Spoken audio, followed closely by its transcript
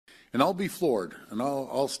And I'll be floored, and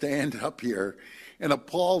I'll stand up here and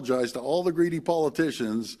apologize to all the greedy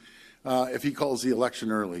politicians if he calls the election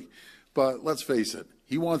early. But let's face it,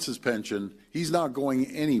 he wants his pension. He's not going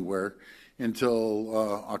anywhere until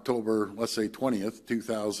October, let's say 20th,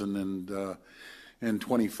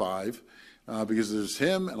 2025, because there's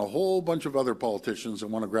him and a whole bunch of other politicians that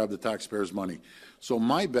want to grab the taxpayers' money. So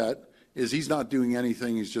my bet is he's not doing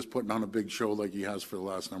anything. He's just putting on a big show like he has for the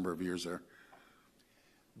last number of years there.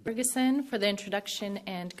 Ferguson for the introduction,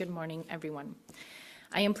 and good morning, everyone.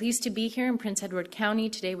 I am pleased to be here in Prince Edward County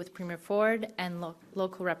today with Premier Ford and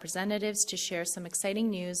local representatives to share some exciting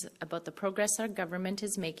news about the progress our government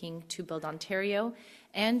is making to build Ontario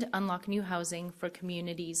and unlock new housing for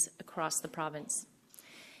communities across the province.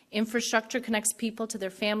 Infrastructure connects people to their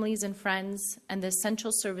families and friends and the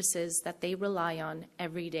essential services that they rely on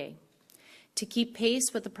every day. To keep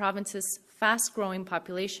pace with the province's fast-growing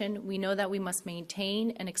population, we know that we must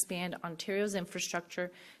maintain and expand Ontario's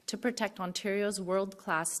infrastructure to protect Ontario's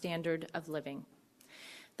world-class standard of living.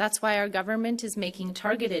 That's why our government is making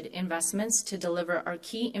targeted investments to deliver our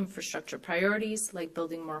key infrastructure priorities, like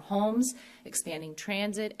building more homes, expanding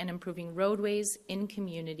transit, and improving roadways in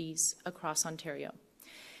communities across Ontario.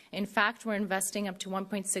 In fact, we're investing up to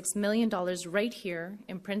 $1.6 million right here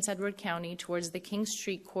in Prince Edward County towards the King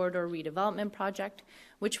Street Corridor Redevelopment Project,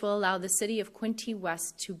 which will allow the City of Quinte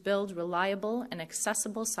West to build reliable and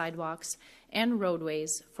accessible sidewalks and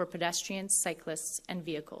roadways for pedestrians, cyclists, and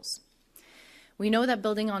vehicles. We know that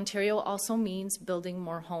building Ontario also means building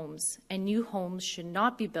more homes, and new homes should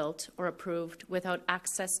not be built or approved without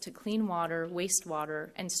access to clean water, wastewater,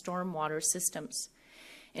 and stormwater systems.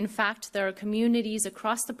 In fact, there are communities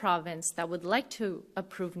across the province that would like to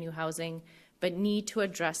approve new housing, but need to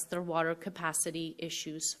address their water capacity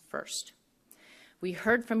issues first. We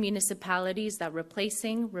heard from municipalities that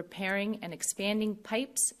replacing, repairing, and expanding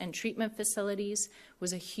pipes and treatment facilities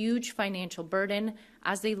was a huge financial burden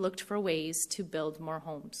as they looked for ways to build more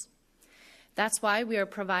homes. That's why we are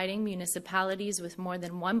providing municipalities with more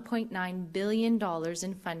than $1.9 billion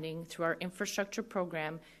in funding through our infrastructure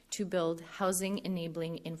program to build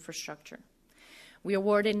housing-enabling infrastructure. We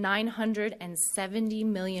awarded $970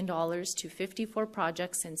 million to 54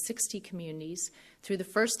 projects in 60 communities through the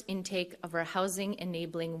first intake of our Housing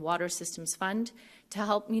Enabling Water Systems Fund to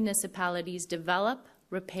help municipalities develop,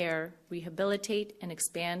 repair, rehabilitate, and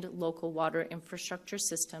expand local water infrastructure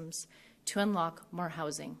systems to unlock more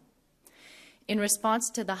housing. In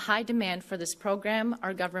response to the high demand for this program,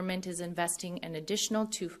 our government is investing an additional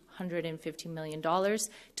 $250 million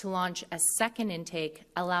to launch a second intake,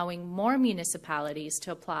 allowing more municipalities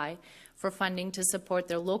to apply for funding to support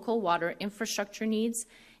their local water infrastructure needs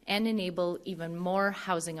and enable even more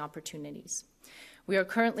housing opportunities. We are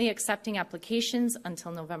currently accepting applications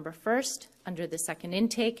until November 1st under the second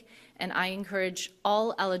intake, and I encourage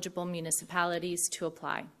all eligible municipalities to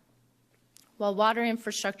apply. While water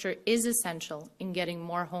infrastructure is essential in getting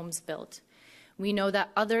more homes built, we know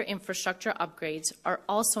that other infrastructure upgrades are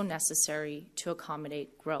also necessary to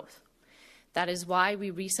accommodate growth. That is why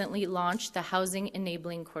we recently launched the Housing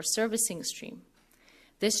Enabling Core Servicing Stream.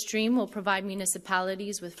 This stream will provide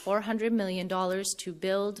municipalities with $400 million to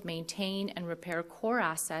build, maintain, and repair core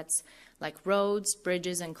assets like roads,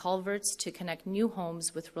 bridges, and culverts to connect new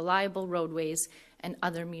homes with reliable roadways and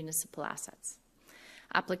other municipal assets.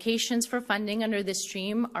 Applications for funding under this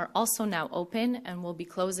stream are also now open and will be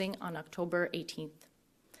closing on October 18th.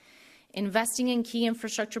 Investing in key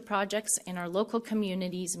infrastructure projects in our local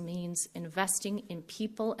communities means investing in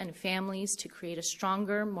people and families to create a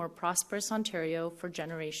stronger, more prosperous Ontario for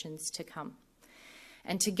generations to come.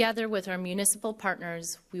 And together with our municipal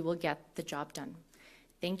partners, we will get the job done.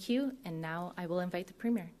 Thank you, and now I will invite the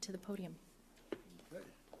Premier to the podium.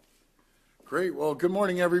 Great. Well, good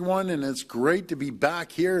morning, everyone, and it's great to be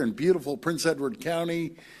back here in beautiful Prince Edward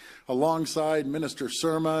County alongside Minister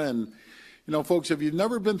Surma. And, you know, folks, if you've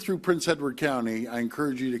never been through Prince Edward County, I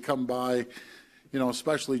encourage you to come by, you know,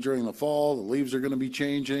 especially during the fall. The leaves are going to be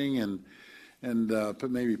changing, and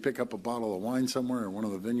maybe pick up a bottle of wine somewhere in one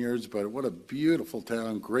of the vineyards. But what a beautiful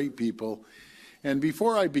town, great people. And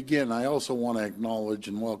before I begin, I also want to acknowledge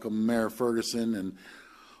and welcome Mayor Ferguson and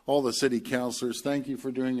all the city councillors. Thank you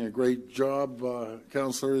for doing a great job,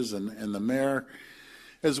 councillors, and the mayor,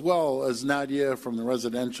 as well as Nadia from the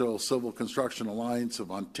Residential Civil Construction Alliance of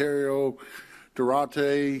Ontario,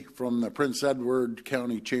 Dorate from the Prince Edward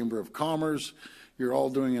County Chamber of Commerce. You're all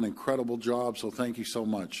doing an incredible job, so thank you so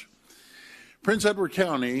much. Prince Edward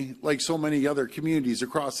County, like so many other communities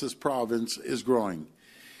across this province, is growing,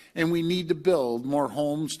 and we need to build more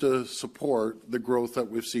homes to support the growth that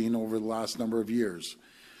we've seen over the last number of years.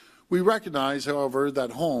 We recognize, however,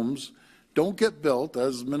 that homes don't get built,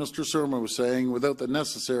 as Minister Surma was saying, without the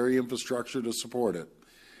necessary infrastructure to support it.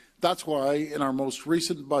 That's why in our most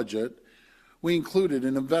recent budget, we included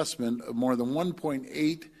an investment of more than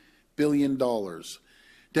 $1.8 billion to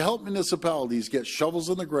help municipalities get shovels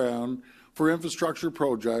in the ground for infrastructure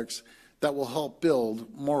projects that will help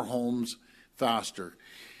build more homes faster.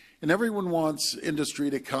 And everyone wants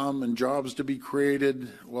industry to come and jobs to be created.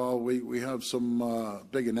 Well, we have some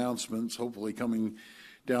big announcements hopefully coming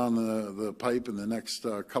down the pipe in the next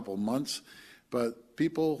couple months. But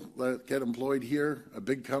people that get employed here, a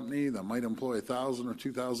big company that might employ 1,000 or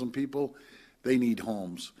 2,000 people, they need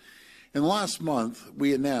homes. And last month,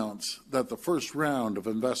 we announced that the first round of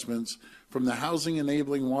investments from the Housing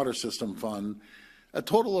Enabling Water System Fund, a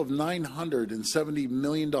total of $970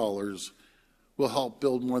 million, will help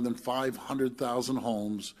build more than 500,000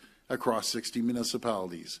 homes across 60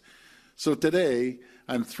 municipalities. So today,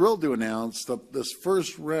 I'm thrilled to announce that this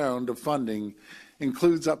first round of funding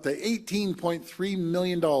includes up to $18.3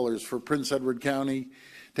 million for Prince Edward County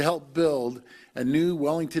to help build a new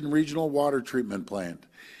Wellington Regional Water Treatment Plant.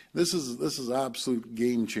 This is an absolute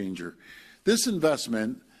game changer. This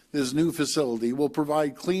investment, this new facility, will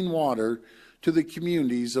provide clean water to the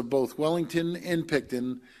communities of both Wellington and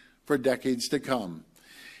Picton for decades to come.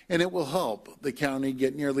 And it will help the county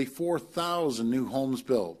get nearly 4,000 new homes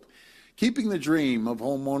built, keeping the dream of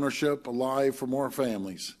home ownership alive for more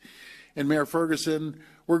families. And Mayor Ferguson,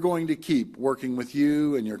 we're going to keep working with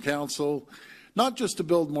you and your council, not just to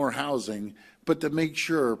build more housing, but to make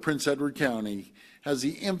sure Prince Edward County has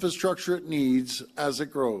the infrastructure it needs as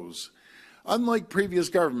it grows. Unlike previous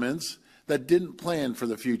governments that didn't plan for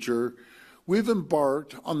the future, we've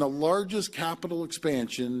embarked on the largest capital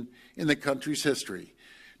expansion in the country's history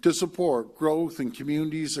to support growth in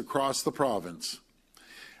communities across the province.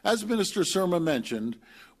 As Minister Surma mentioned,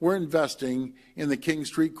 we're investing in the King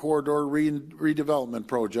Street Corridor redevelopment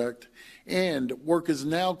project, and work is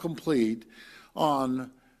now complete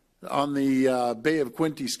on the Bay of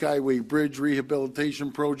Quinte Skyway Bridge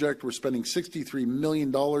rehabilitation project. We're spending $63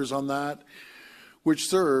 million on that, which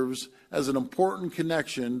serves as an important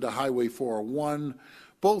connection to Highway 401,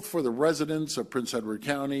 both for the residents of Prince Edward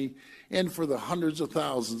County and for the hundreds of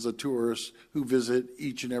thousands of tourists who visit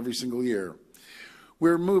each and every single year.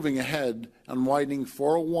 We're moving ahead on widening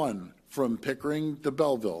 401 from Pickering to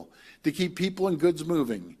Belleville to keep people and goods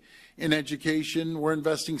moving. In education, we're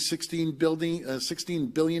investing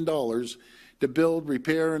 $16 billion to build,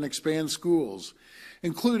 repair, and expand schools,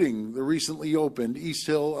 including the recently opened East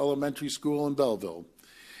Hill Elementary School in Belleville.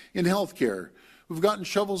 In healthcare, we've gotten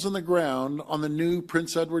shovels in the ground on the new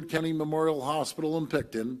Prince Edward County Memorial Hospital in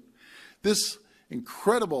Picton. This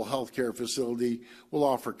incredible healthcare facility will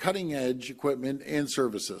offer cutting-edge equipment and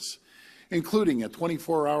services, including a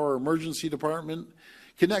 24-hour emergency department,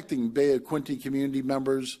 connecting Bay of Quinte community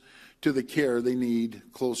members to the care they need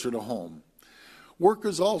closer to home. Work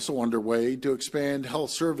is also underway to expand health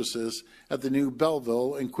services at the new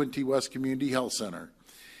Belleville and Quinte West Community Health Center.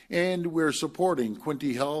 And we're supporting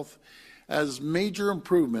Quinte Health as major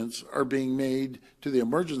improvements are being made to the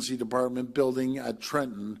emergency department building at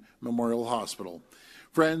Trenton Memorial Hospital.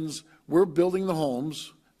 Friends, we're building the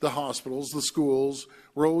homes, the hospitals, the schools,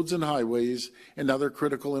 roads and highways, and other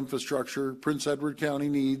critical infrastructure Prince Edward County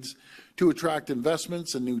needs to attract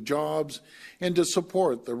investments and new jobs and to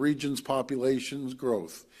support the region's population's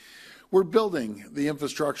growth. We're building the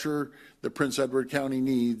infrastructure that Prince Edward County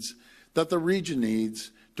needs, that the region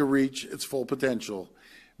needs to reach its full potential.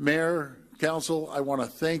 Mayor, Council, I want to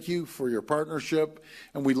thank you for your partnership,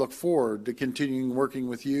 and we look forward to continuing working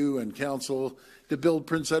with you and Council to build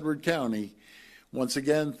Prince Edward County. Once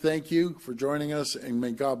again, thank you for joining us, and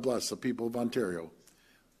may God bless the people of Ontario.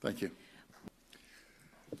 Thank you.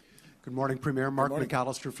 Good morning, Premier. Mark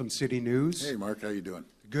McAllister from City News. Hey, Mark, how you doing?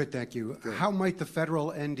 Good, thank you. Good. How might the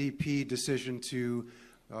federal NDP decision to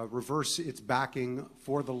reverse its backing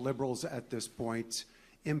for the Liberals at this point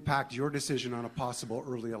impact your decision on a possible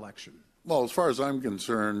early election? Well, as far as I'm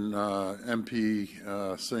concerned,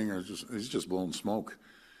 MP Singer, he's just blowing smoke.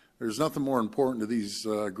 There's nothing more important to these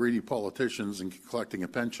greedy politicians than collecting a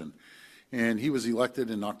pension. And he was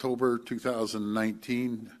elected in October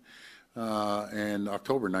 2019, and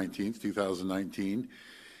October 19th, 2019.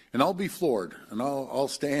 And I'll be floored, and I'll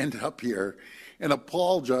stand up here and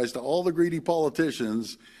apologize to all the greedy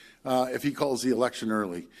politicians if he calls the election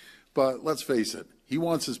early. But let's face it, he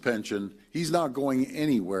wants his pension. He's not going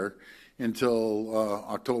anywhere until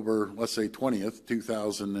October, let's say 20th,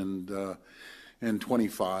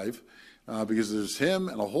 2025, because there's him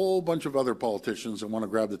and a whole bunch of other politicians that want to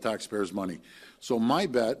grab the taxpayers' money. So my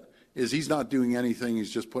bet is he's not doing anything.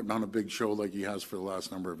 He's just putting on a big show like he has for the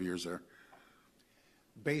last number of years there.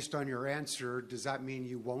 Based on your answer, does that mean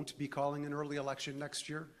you won't be calling an early election next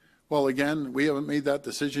year? Well, again, we haven't made that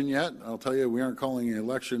decision yet. I'll tell you, we aren't calling an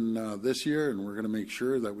election this year, and we're going to make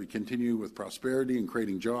sure that we continue with prosperity and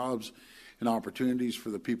creating jobs and opportunities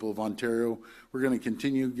for the people of Ontario. We're going to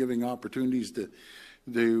continue giving opportunities to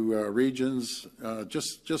regions,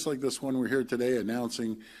 just like this one we're here today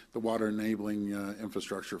announcing the Water Enabling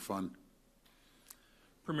Infrastructure Fund.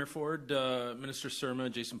 Premier Ford, Minister Surma,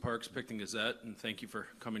 Jason Parks, Picton Gazette, and thank you for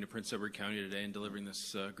coming to Prince Edward County today and delivering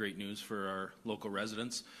this great news for our local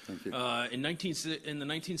residents. Thank you. In the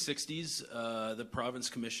 1960s, the province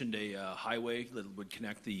commissioned a highway that would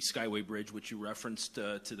connect the Skyway Bridge, which you referenced,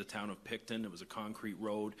 to the town of Picton. It was a concrete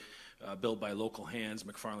road built by local hands.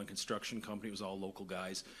 McFarland Construction Company. It was all local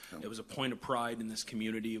guys. Yep. It was a point of pride in this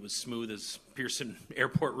community. It was smooth as Pearson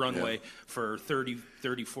Airport runway for 30,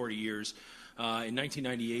 40 years. In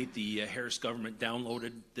 1998, the Harris government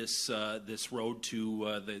downloaded this road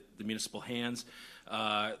to the municipal hands.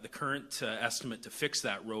 The current estimate to fix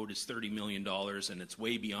that road is $30 million, and it's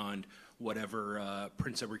way beyond whatever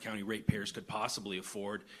Prince Edward County ratepayers could possibly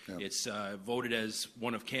afford. Yep. It's voted as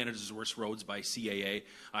one of Canada's worst roads by CAA.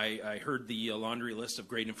 I heard the laundry list of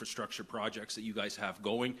great infrastructure projects that you guys have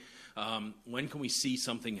going. When can we see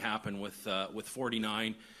something happen with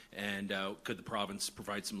 49? And could the province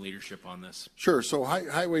provide some leadership on this? Sure. So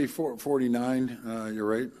Highway 49, you're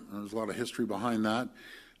right. There's a lot of history behind that.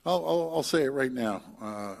 I'll say it right now.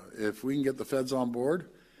 If we can get the feds on board,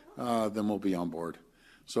 then we'll be on board.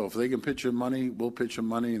 So if they can pitch in money, we'll pitch in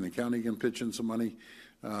money, and the county can pitch in some money.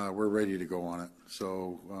 We're ready to go on it.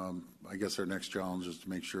 So I guess our next challenge is to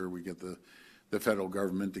make sure we get the federal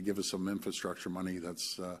government to give us some infrastructure money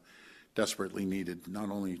that's desperately needed, not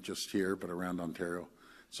only just here, but around Ontario.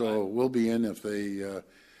 So we'll be in if they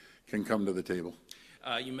can come to the table.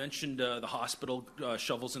 You mentioned the hospital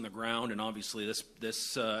shovels in the ground, and obviously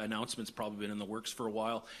this announcement's probably been in the works for a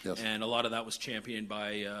while. Yes. And a lot of that was championed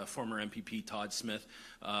by former MPP Todd Smith.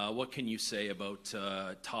 What can you say about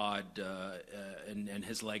Todd and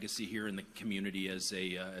his legacy here in the community as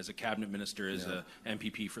a cabinet minister, as a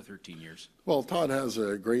MPP for 13 years? Well, Todd has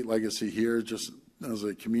a great legacy here, just as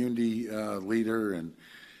a community leader and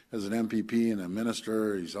as an MPP and a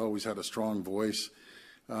minister. He's always had a strong voice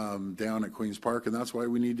down at Queen's Park, and that's why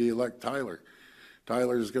we need to elect Tyler.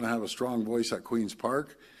 Tyler is going to have a strong voice at Queen's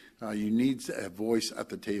Park. You need a voice at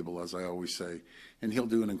the table, as I always say, and he'll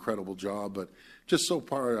do an incredible job. But just so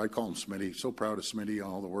proud, I call him Smitty, so proud of Smitty,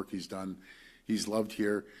 all the work he's done. He's loved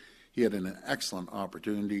here. He had an excellent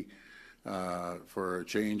opportunity for a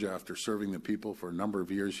change after serving the people for a number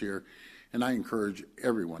of years here, and I encourage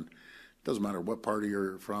everyone, doesn't matter what party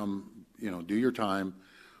you're from, do your time,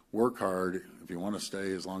 work hard. If you want to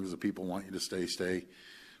stay, as long as the people want you to stay, stay.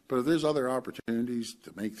 But if there's other opportunities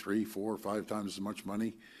to make 3, 4, 5 times as much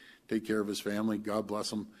money, take care of his family, God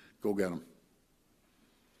bless him, go get him.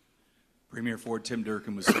 Premier Ford, Tim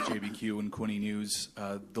Durkin with CJBQ and Quinte News.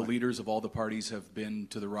 The leaders of all the parties have been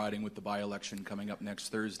to the riding with the by-election coming up next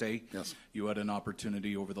Thursday. Yes. You had an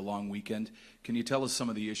opportunity over the long weekend. Can you tell us some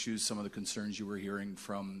of the issues, some of the concerns you were hearing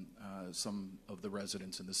from some of the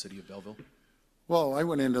residents in the city of Belleville? Well, I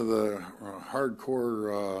went into the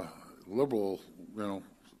hardcore liberal,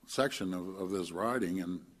 section of this riding,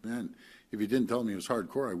 and man, if you didn't tell me it was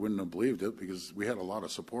hardcore, I wouldn't have believed it, because we had a lot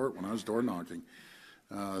of support when I was door knocking.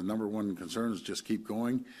 Number one concern is just keep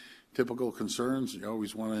going. Typical concerns, you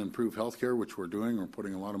always want to improve healthcare, which we're doing. We're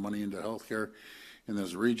putting a lot of money into healthcare in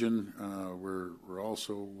this region. We're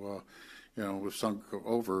also, we've sunk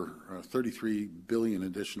over $33 billion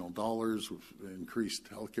additional dollars. We've increased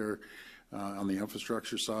healthcare on the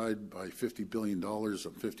infrastructure side by $50 billion on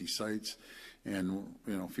 50 sites. And,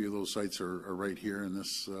 a few of those sites are right here in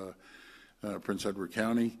this Prince Edward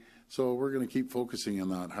County. So we're going to keep focusing on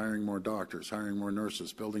that, hiring more doctors, hiring more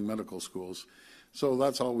nurses, building medical schools. So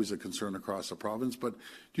that's always a concern across the province. But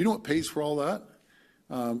do you know what pays for all that?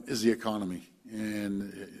 Is the economy.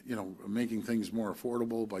 And, making things more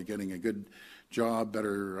affordable by getting a good job,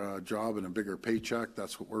 better job, and a bigger paycheck.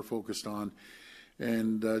 That's what we're focused on.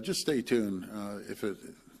 And just stay tuned. If it,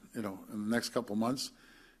 in the next couple of months,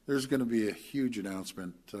 there's going to be a huge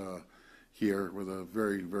announcement here with a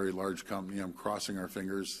very, very large company. I'm crossing our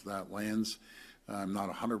fingers that lands. I'm not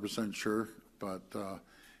 100% sure, but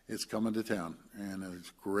it's coming to town, and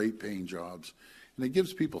it's great paying jobs. And it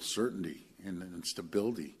gives people certainty and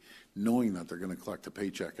stability, knowing that they're going to collect a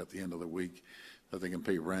paycheck at the end of the week, that they can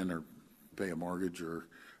pay rent or pay a mortgage or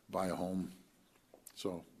buy a home.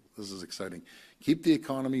 So this is exciting. Keep the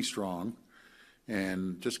economy strong,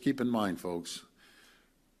 and just keep in mind, folks,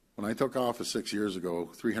 When I took office 6 years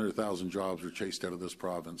ago, 300,000 jobs were chased out of this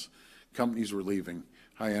province. Companies were leaving.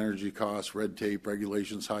 High energy costs, red tape,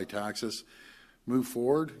 regulations, high taxes. Move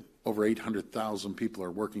forward, over 800,000 people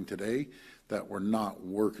are working today that were not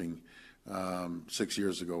working 6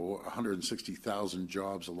 years ago, 160,000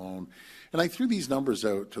 jobs alone. And I threw these numbers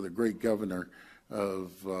out to the great governor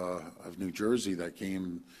of New Jersey that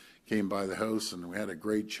came by the house, and we had a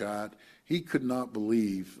great chat. He could not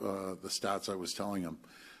believe the stats I was telling him.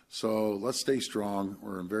 So let's stay strong.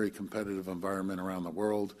 We're in a very competitive environment around the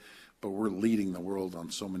world, but we're leading the world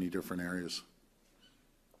on so many different areas.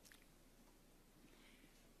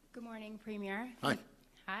 Good morning, Premier. Hi.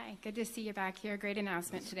 Hi, good to see you back here. Great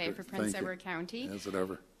announcement today for Prince Edward County. As it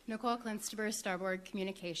ever. Nicole Clinstable, Starboard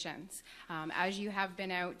Communications. As you have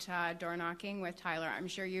been out door knocking with Tyler, I'm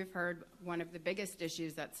sure you've heard one of the biggest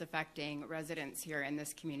issues that's affecting residents here in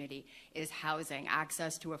this community is housing,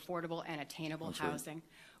 access to affordable and attainable housing. Right.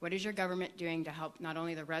 What is your government doing to help not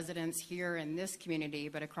only the residents here in this community,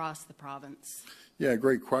 but across the province? Yeah,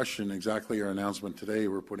 great question. Exactly our announcement today.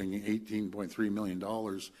 We're putting $18.3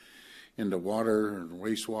 million into water and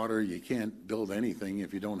wastewater. You can't build anything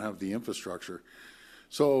if you don't have the infrastructure.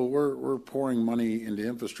 So we're pouring money into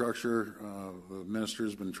infrastructure. The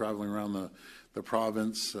minister's been traveling around the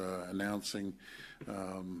province announcing,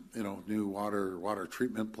 new water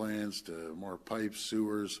treatment plants to more pipes,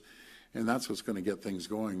 sewers, and that's what's going to get things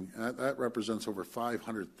going. That represents over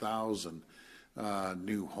 500,000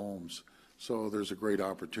 new homes. So there's a great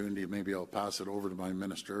opportunity. Maybe I'll pass it over to my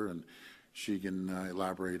minister, and she can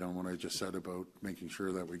elaborate on what I just said about making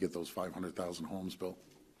sure that we get those 500,000 homes built.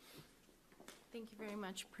 Thank you very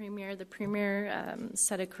much, Premier. The Premier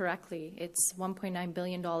said it correctly. It's $1.9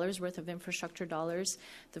 billion worth of infrastructure dollars.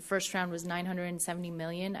 The first round was $970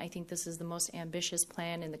 million. I think this is the most ambitious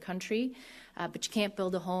plan in the country. But you can't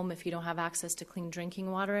build a home if you don't have access to clean drinking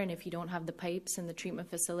water and if you don't have the pipes and the treatment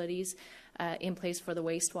facilities in place for the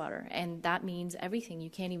wastewater. And that means everything. You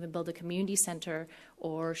can't even build a community center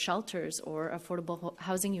or shelters or affordable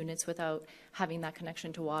housing units without having that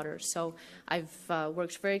connection to water. So I've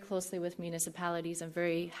worked very closely with municipalities. I'm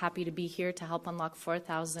very happy to be here to help unlock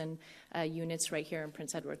 4,000 units right here in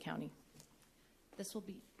Prince Edward County. This will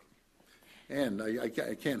be... And I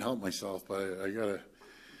can't help myself, but I got to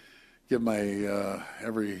give my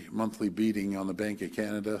every monthly beating on the Bank of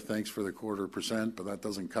Canada. Thanks for the 0.25%, but that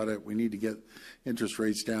doesn't cut it. We need to get interest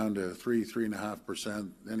rates down to 3.5%,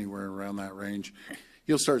 anywhere around that range.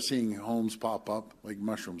 You'll start seeing homes pop up like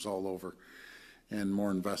mushrooms all over, and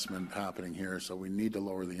more investment happening here. So we need to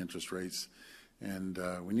lower the interest rates, and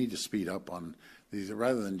we need to speed up on these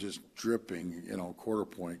rather than just dripping, quarter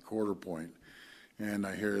point. And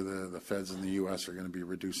I hear the feds in the U.S. are going to be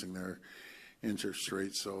reducing their interest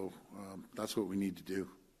rates, so that's what we need to do.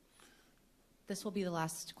 This will be the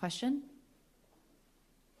last question.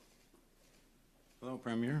 Hello,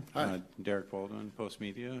 Premier. Hi. Derek Baldwin, Post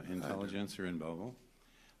Media, Intelligencer in Belleville.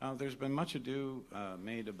 There's been much ado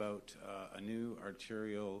made about a new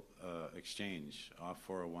arterial exchange off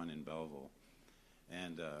 401 in Belleville.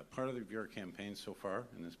 And part of your campaign so far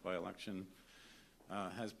in this by-election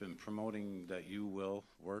has been promoting that you will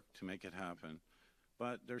work to make it happen.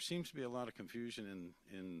 But there seems to be a lot of confusion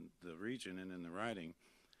in the region and in the riding.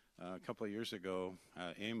 A couple of years ago,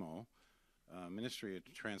 AMO, Ministry of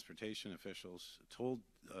Transportation officials, told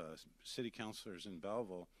city councillors in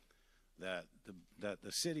Belleville that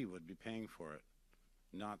the city would be paying for it,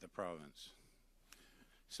 not the province.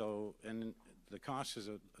 So, and the cost is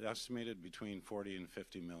estimated between 40 and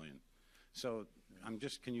 50 million. So,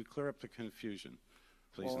 can you clear up the confusion?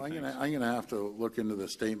 Please. Well, I'm gonna have to look into the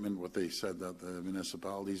statement, what they said that the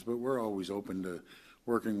municipalities, but we're always open to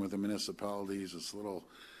working with the municipalities. It's a little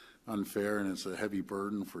unfair, and it's a heavy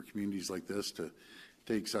burden for communities like this to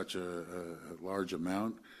take such a large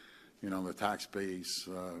amount. The tax base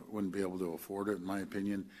wouldn't be able to afford it, in my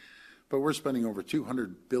opinion. But we're spending over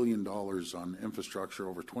 $200 billion on infrastructure,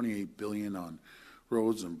 over $28 billion on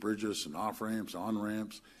roads and bridges and off-ramps,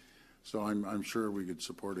 on-ramps. So I'm sure we could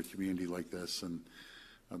support a community like this, and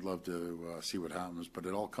I'd love to see what happens. But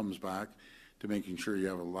it all comes back to making sure you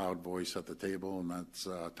have a loud voice at the table, and that's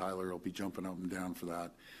Tyler will be jumping up and down for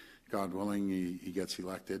that. God willing, he gets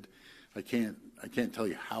elected. I can't tell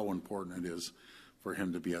you how important it is for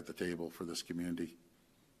him to be at the table for this community.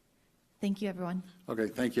 Thank you, everyone. Okay,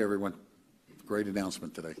 thank you, everyone. Great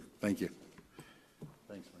announcement today. Thank you.